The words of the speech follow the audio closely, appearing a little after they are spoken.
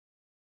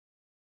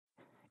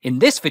In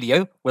this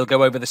video, we'll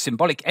go over the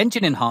symbolic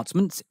engine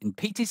enhancements in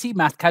PTC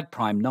Mathcad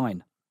Prime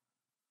 9.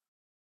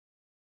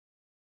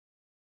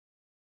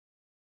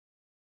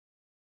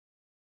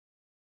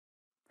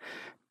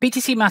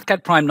 PTC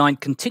Mathcad Prime 9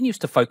 continues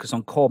to focus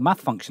on core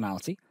math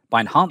functionality by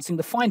enhancing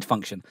the find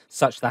function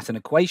such that an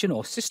equation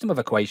or system of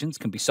equations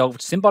can be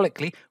solved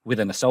symbolically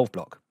within a solve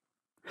block.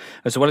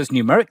 As well as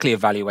numerically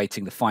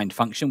evaluating the find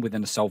function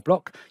within a solve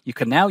block, you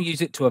can now use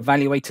it to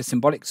evaluate a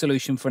symbolic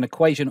solution for an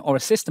equation or a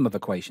system of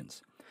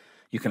equations.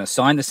 You can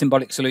assign the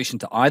symbolic solution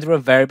to either a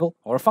variable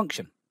or a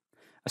function.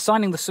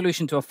 Assigning the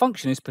solution to a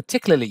function is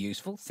particularly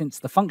useful since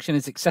the function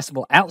is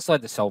accessible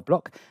outside the solve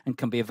block and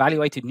can be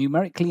evaluated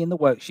numerically in the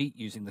worksheet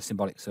using the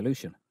symbolic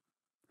solution.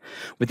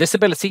 With this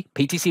ability,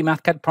 PTC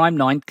Mathcad Prime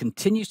 9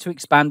 continues to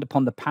expand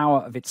upon the power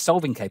of its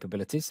solving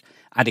capabilities,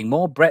 adding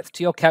more breadth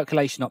to your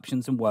calculation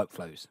options and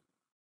workflows.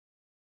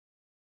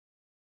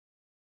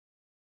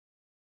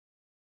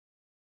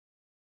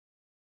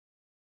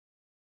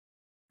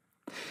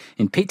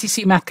 In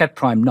PTC Mathcad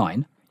Prime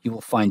 9, you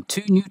will find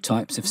two new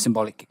types of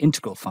symbolic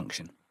integral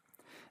function.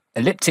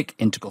 Elliptic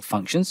integral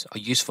functions are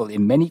useful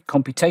in many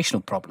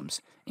computational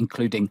problems,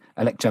 including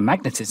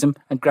electromagnetism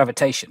and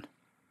gravitation.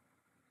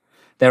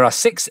 There are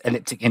 6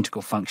 elliptic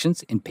integral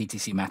functions in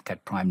PTC Mathcad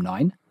Prime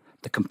 9,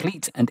 the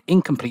complete and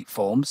incomplete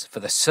forms for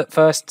the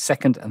first,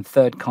 second, and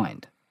third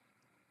kind.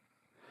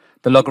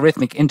 The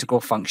logarithmic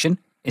integral function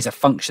is a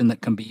function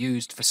that can be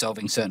used for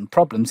solving certain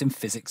problems in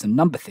physics and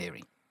number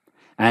theory.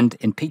 And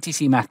in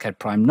PTC Mathcad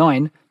Prime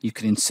 9, you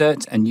can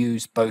insert and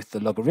use both the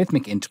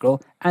logarithmic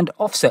integral and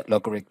offset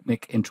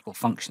logarithmic integral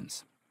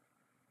functions.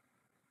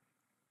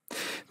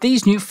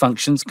 These new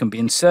functions can be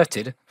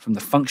inserted from the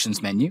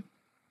Functions menu,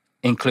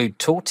 include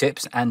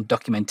tooltips and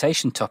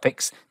documentation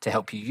topics to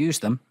help you use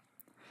them,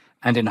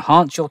 and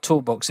enhance your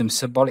toolbox and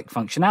symbolic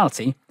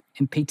functionality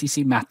in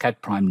PTC Mathcad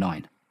Prime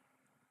 9.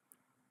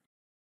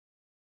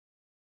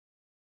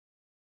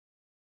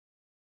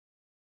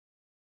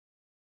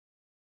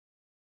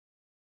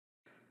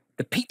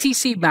 The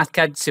PTC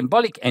Mathcad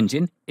Symbolic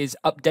engine is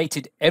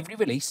updated every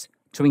release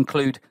to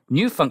include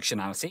new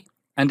functionality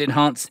and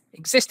enhance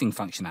existing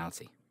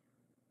functionality.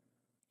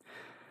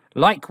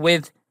 Like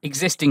with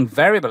existing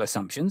variable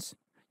assumptions,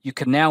 you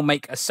can now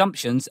make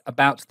assumptions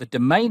about the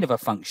domain of a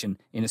function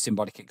in a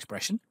symbolic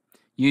expression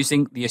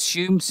using the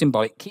assume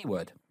symbolic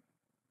keyword.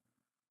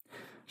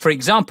 For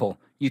example,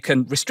 you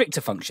can restrict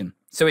a function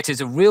so it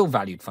is a real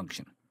valued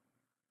function.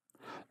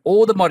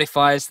 All the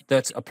modifiers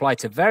that apply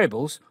to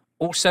variables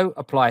also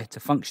apply to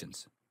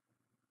functions.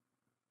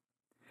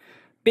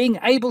 Being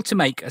able to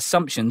make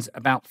assumptions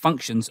about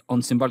functions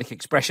on symbolic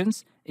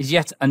expressions is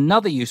yet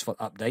another useful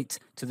update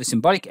to the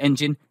symbolic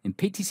engine in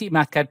PTC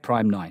Mathcad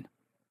Prime 9.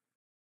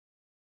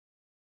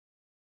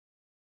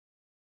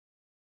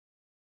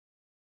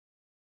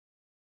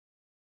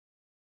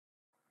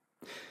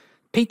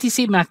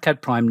 PTC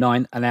Mathcad Prime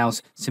 9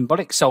 allows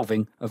symbolic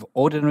solving of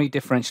ordinary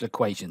differential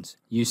equations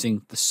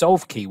using the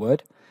solve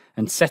keyword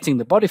and setting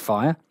the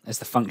modifier as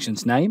the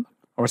function's name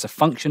or as a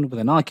function with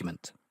an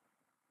argument.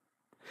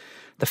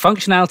 The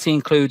functionality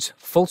includes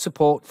full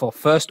support for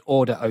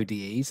first-order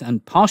ODEs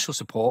and partial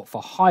support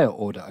for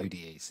higher-order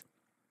ODEs.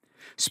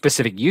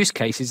 Specific use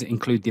cases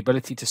include the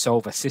ability to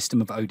solve a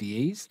system of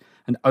ODEs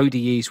and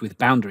ODEs with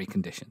boundary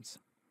conditions.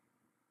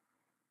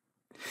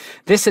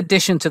 This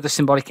addition to the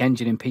symbolic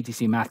engine in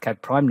PTC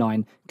Mathcad Prime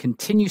 9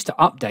 continues to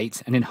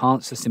update and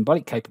enhance the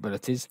symbolic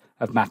capabilities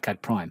of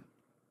Mathcad Prime.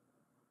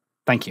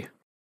 Thank you.